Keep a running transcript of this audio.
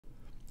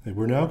Okay,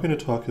 we're now going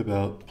to talk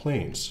about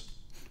planes.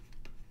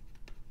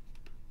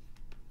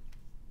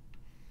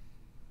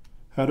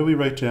 How do we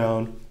write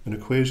down an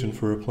equation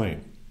for a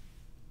plane?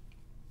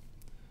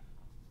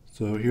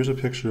 So here's a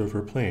picture of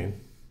our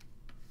plane.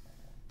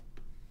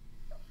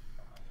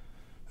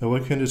 Now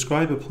one can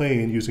describe a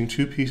plane using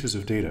two pieces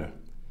of data.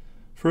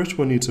 First,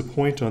 one needs a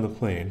point on the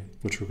plane,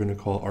 which we're going to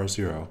call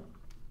r0.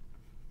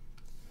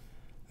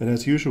 And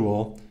as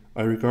usual,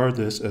 I regard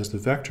this as the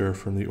vector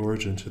from the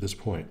origin to this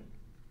point.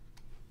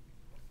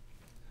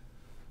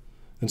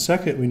 And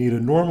second, we need a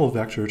normal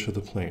vector to the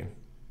plane.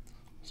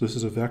 So this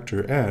is a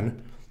vector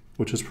n,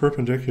 which is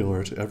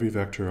perpendicular to every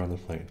vector on the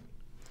plane.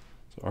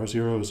 So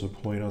r0 is a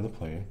point on the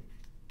plane.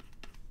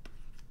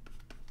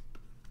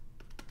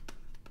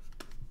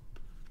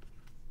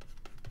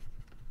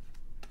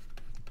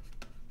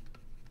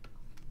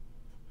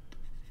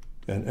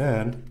 And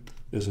n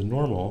is a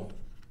normal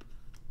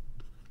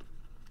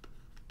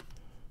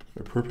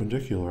or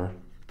perpendicular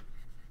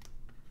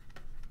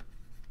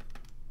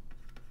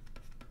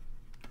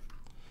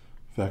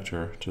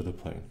vector to the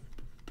plane.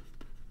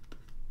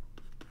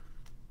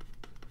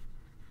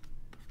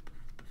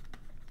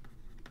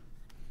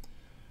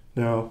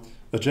 Now,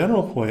 a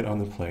general point on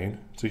the plane,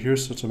 so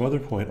here's some other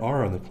point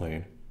r on the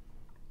plane.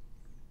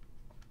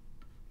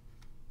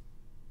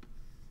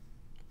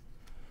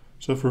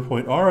 So for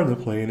point r on the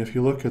plane, if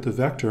you look at the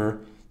vector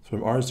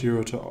from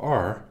r0 to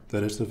r,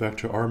 that is the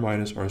vector r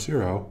minus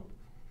r0,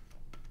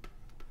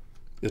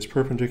 it's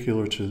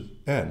perpendicular to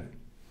n.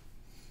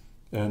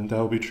 And that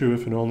will be true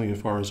if and only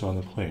if r is on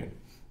the plane.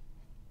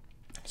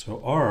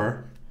 So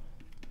r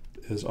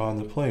is on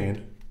the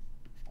plane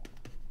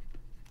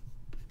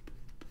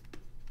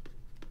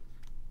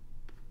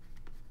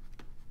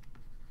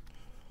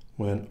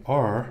when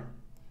r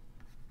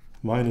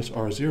minus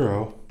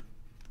r0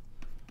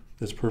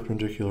 is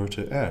perpendicular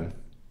to n.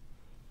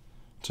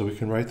 So we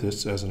can write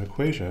this as an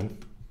equation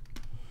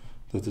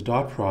that the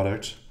dot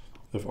product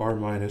of r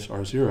minus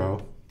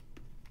r0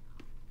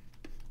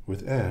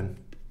 with n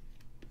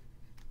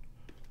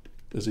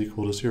is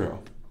equal to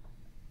 0.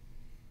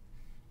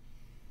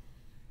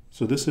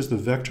 So this is the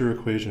vector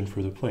equation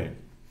for the plane.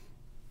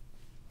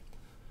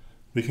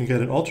 We can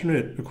get an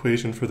alternate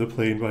equation for the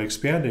plane by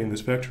expanding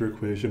this vector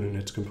equation and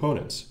its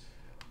components.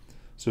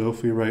 So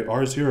if we write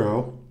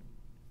r0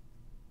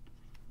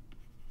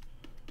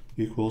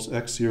 equals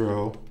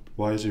x0,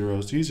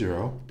 y0,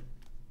 z0,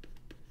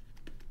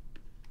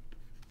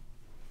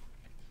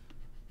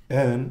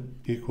 n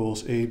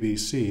equals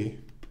abc,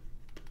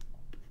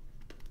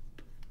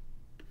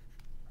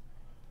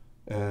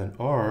 and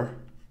r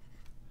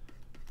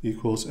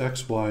equals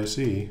x, y,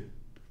 z,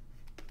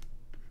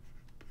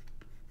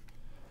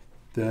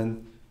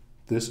 then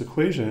this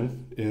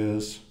equation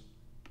is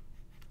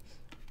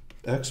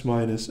x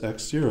minus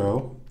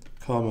x0,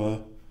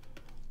 comma,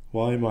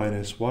 y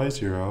minus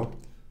y0,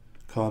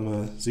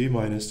 comma, z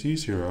minus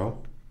z0,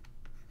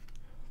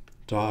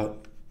 dot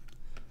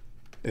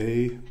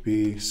a,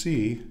 b,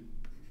 c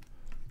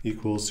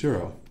equals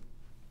 0.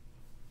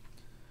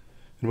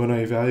 And when I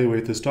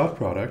evaluate this dot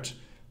product,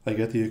 I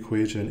get the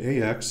equation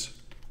ax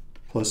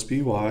plus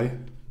by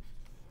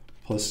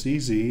plus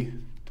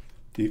cz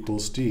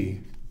equals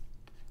d,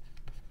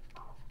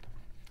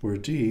 where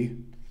d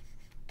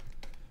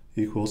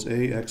equals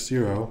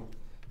ax0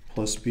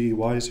 plus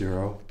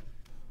by0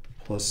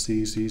 plus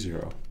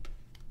cz0.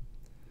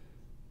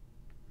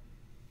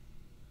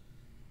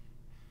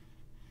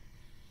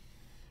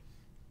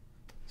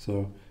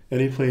 So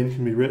any plane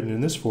can be written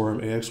in this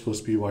form, ax plus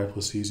by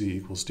plus cz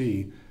equals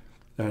d,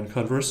 and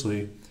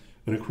conversely,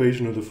 an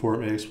equation of the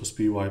form ax plus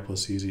by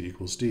plus cz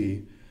equals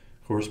d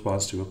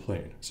corresponds to a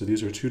plane. So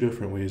these are two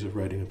different ways of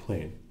writing a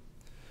plane.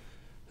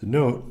 The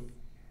note,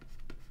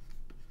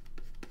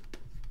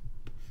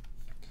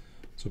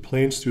 so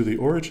planes through the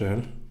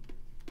origin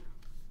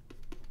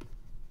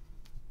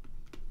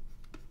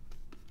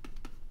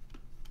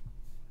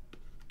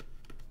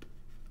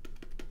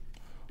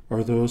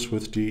are those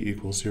with d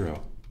equals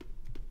 0.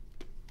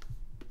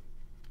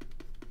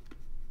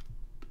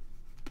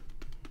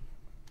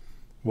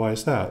 Why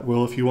is that?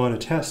 Well, if you want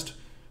to test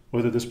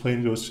whether this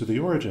plane goes to the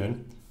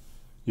origin,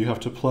 you have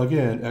to plug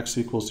in x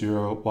equals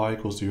 0, y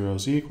equals 0,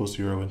 z equals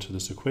 0 into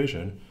this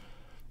equation,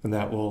 and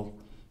that will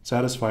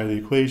satisfy the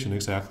equation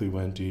exactly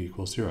when d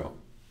equals 0.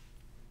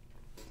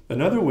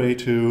 Another way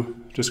to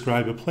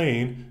describe a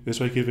plane is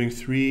by giving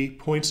 3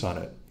 points on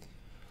it.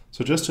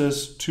 So just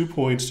as 2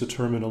 points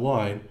determine a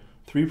line,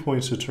 3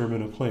 points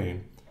determine a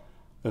plane,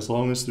 as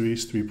long as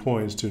these 3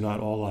 points do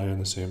not all lie on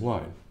the same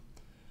line.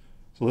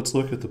 So let's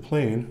look at the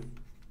plane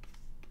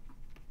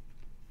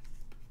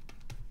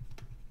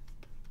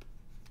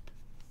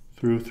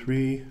through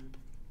 3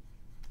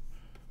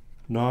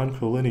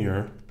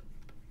 non-collinear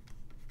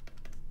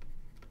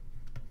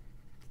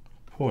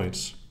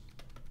points.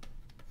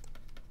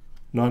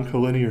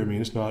 Non-collinear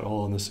means not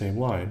all on the same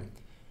line.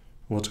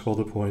 Let's call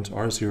the points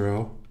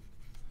R0,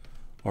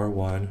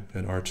 R1,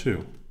 and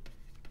R2.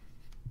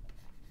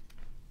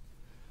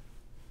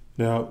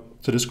 Now,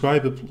 to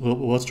describe it,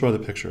 let's draw the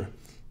picture.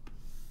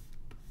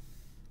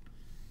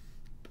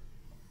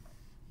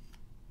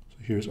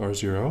 Here's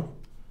R0.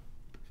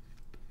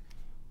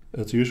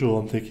 As usual,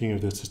 I'm thinking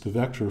of this as the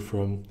vector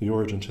from the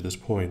origin to this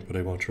point, but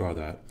I won't draw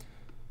that.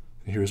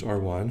 And here's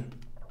R1,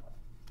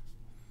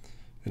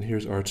 and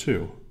here's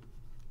R2.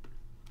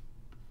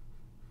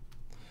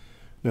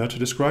 Now to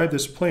describe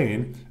this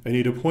plane, I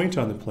need a point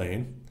on the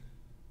plane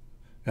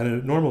and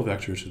a normal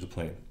vector to the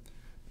plane.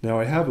 Now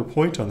I have a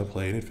point on the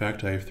plane, in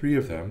fact I have 3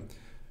 of them,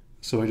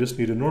 so I just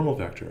need a normal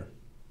vector.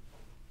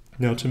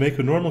 Now to make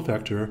a normal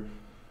vector,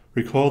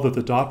 recall that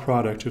the dot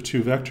product of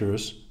two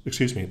vectors,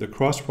 the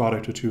cross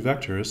product of two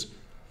vectors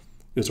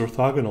is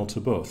orthogonal to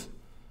both.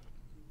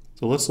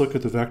 So let's look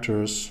at the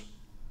vectors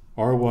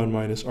R1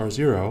 minus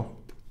R0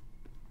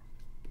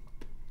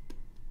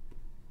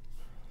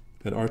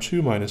 and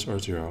R2 minus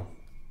R0.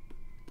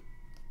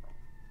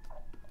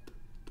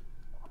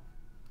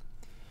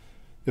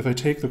 If I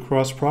take the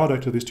cross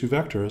product of these two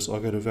vectors,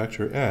 I'll get a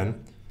vector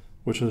n,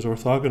 which is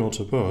orthogonal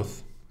to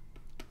both.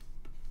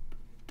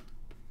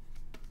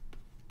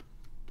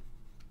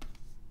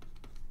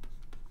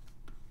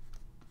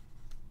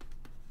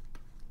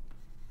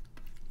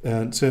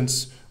 And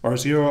since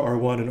R0,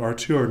 R1, and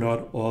R2 are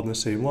not all on the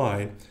same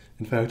line,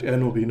 in fact,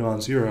 n will be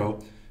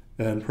non-zero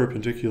and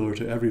perpendicular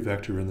to every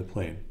vector in the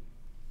plane.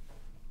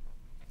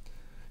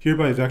 Here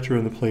by vector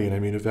in the plane, I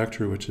mean a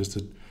vector which is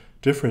the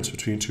difference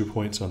between 2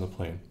 points on the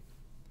plane.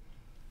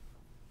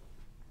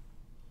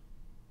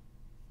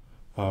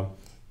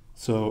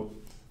 So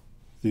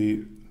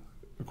the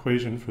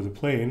equation for the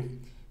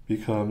plane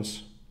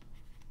becomes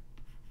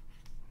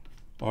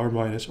R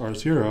minus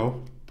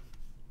R0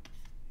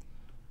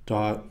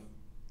 dot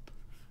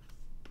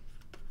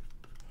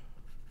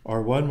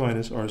R1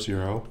 minus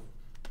R0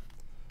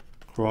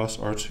 cross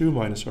R2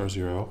 minus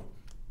R0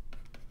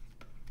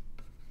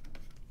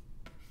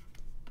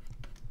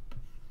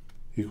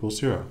 equals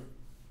 0.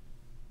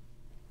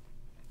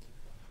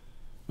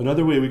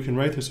 Another way we can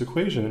write this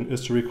equation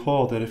is to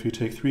recall that if you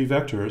take 3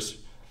 vectors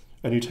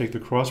and you take the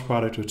cross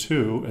product of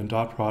 2 and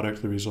dot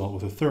product the result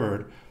with a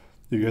third,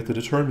 you get the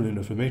determinant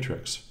of a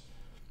matrix.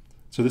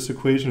 So this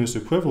equation is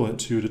equivalent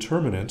to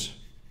determinant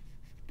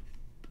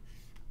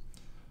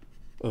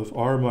of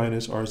R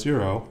minus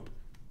R0,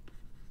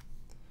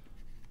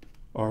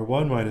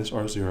 R1 minus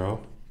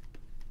R0,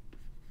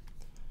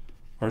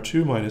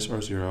 R2 minus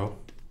R0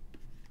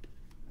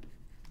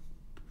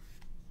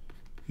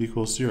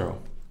 equals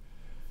 0.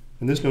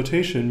 And this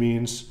notation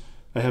means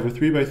I have a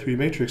 3 by 3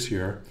 matrix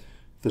here.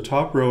 The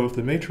top row of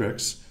the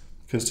matrix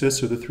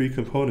consists of the 3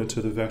 components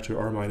of the vector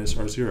R minus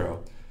R0.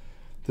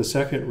 The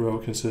second row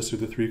consists of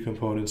the 3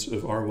 components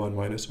of R1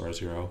 minus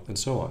R0, and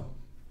so on.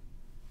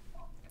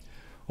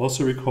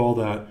 Also recall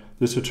that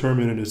this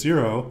determinant is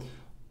 0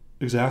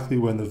 exactly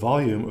when the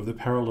volume of the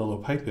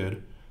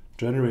parallelepiped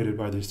generated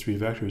by these 3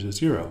 vectors is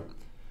 0.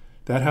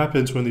 That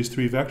happens when these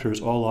 3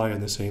 vectors all lie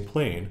in the same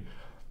plane.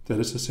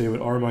 That is to say,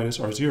 when R minus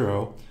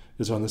R0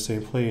 is on the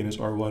same plane as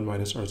R1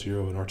 minus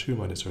R0 and R2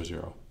 minus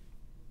R0.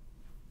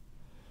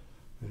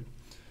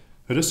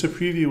 But just to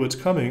preview what's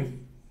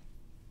coming,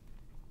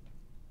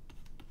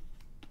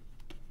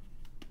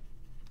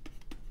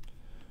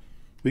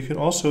 we can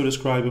also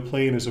describe a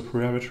plane as a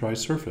parameterized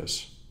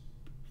surface.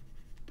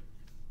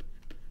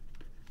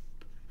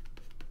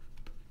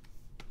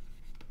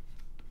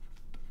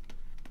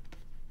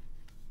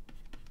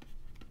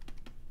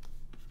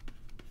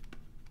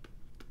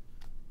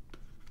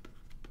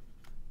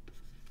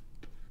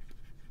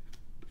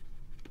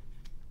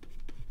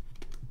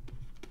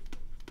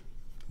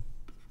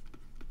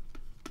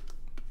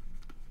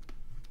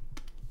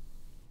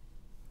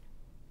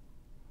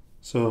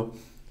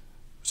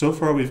 So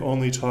far we've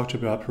only talked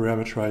about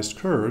parameterized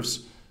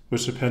curves,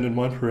 which depend on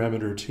one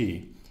parameter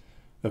t.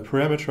 A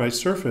parameterized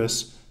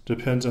surface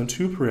depends on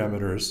 2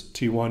 parameters,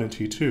 t1 and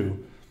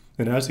t2,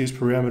 and as these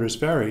parameters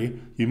vary,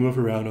 you move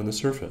around on the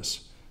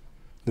surface.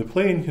 The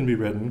plane can be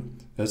written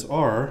as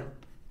R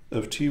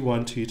of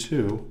t1,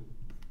 t2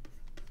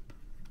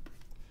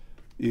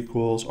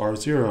 equals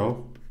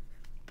R0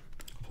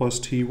 plus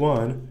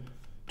t1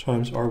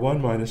 times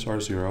R1 minus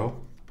R0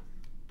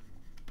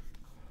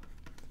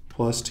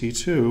 plus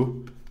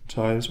t2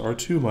 times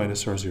R2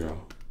 minus R0.